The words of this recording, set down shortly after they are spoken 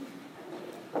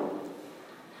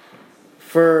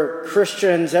For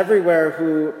Christians everywhere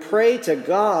who pray to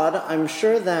God, I'm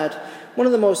sure that one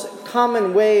of the most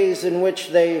common ways in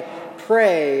which they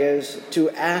pray is to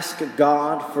ask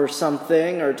God for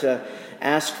something, or to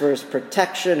ask for his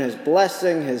protection, his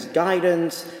blessing, his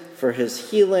guidance, for his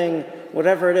healing,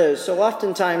 whatever it is. So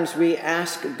oftentimes we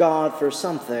ask God for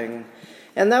something.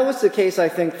 And that was the case, I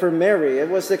think, for Mary. It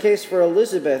was the case for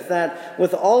Elizabeth, that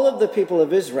with all of the people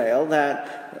of Israel,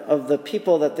 that of the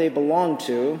people that they belonged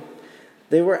to,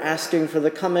 they were asking for the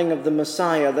coming of the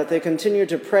Messiah, that they continued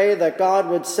to pray that God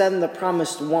would send the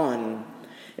promised one.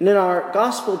 And in our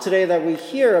gospel today that we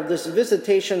hear of this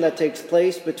visitation that takes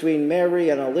place between Mary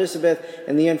and Elizabeth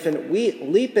and the infant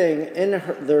leaping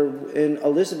in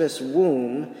Elizabeth's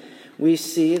womb, we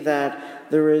see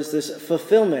that there is this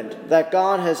fulfillment, that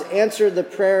God has answered the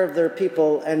prayer of their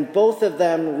people, and both of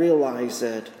them realize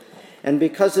it. And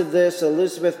because of this,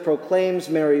 Elizabeth proclaims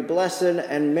Mary blessed,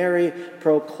 and Mary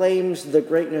proclaims the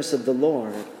greatness of the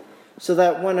Lord. So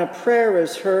that when a prayer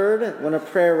is heard, when a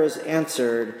prayer is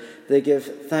answered, they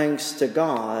give thanks to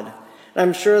God. And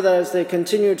I'm sure that as they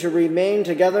continue to remain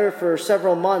together for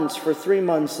several months, for 3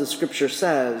 months, the scripture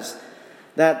says,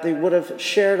 that they would have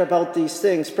shared about these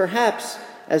things. Perhaps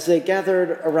as they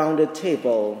gathered around a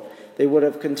table, they would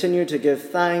have continued to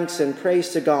give thanks and praise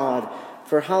to God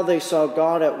for how they saw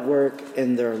God at work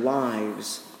in their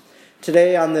lives.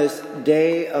 Today, on this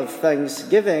day of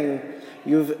Thanksgiving,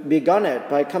 you've begun it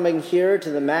by coming here to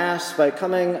the Mass, by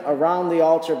coming around the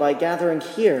altar, by gathering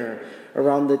here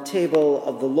around the table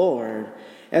of the Lord.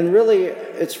 And really,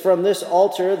 it's from this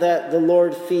altar that the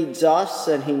Lord feeds us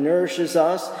and he nourishes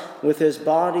us with his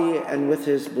body and with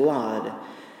his blood.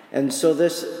 And so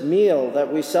this meal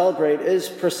that we celebrate is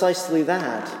precisely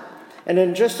that. And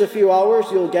in just a few hours,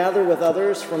 you'll gather with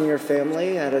others from your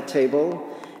family at a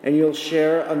table, and you'll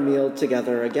share a meal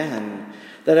together again.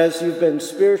 That as you've been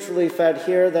spiritually fed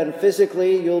here, then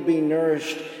physically you'll be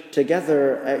nourished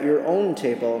together at your own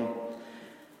table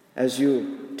as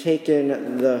you take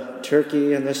in the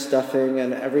turkey and the stuffing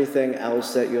and everything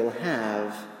else that you'll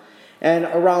have. And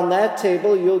around that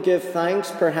table, you'll give thanks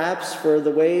perhaps for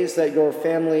the ways that your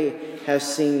family has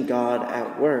seen God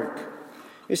at work.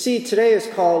 You see, today is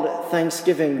called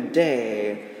Thanksgiving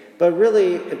Day, but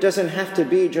really it doesn't have to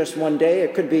be just one day.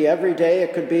 It could be every day.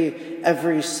 It could be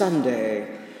every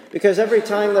Sunday. Because every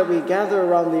time that we gather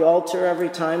around the altar, every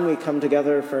time we come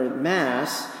together for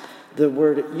Mass, the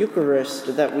word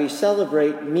Eucharist that we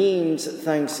celebrate means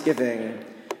thanksgiving.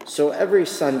 So every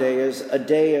Sunday is a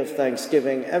day of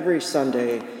thanksgiving. Every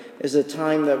Sunday is a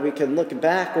time that we can look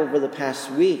back over the past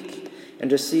week and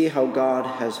to see how God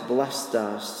has blessed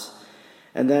us.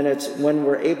 And then it's when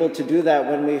we're able to do that,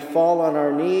 when we fall on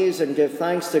our knees and give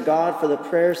thanks to God for the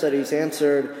prayers that he's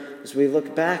answered, as we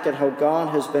look back at how God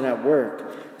has been at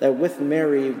work, that with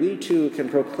Mary we too can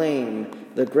proclaim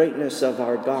the greatness of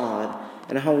our God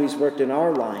and how he's worked in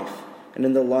our life and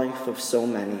in the life of so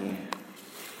many.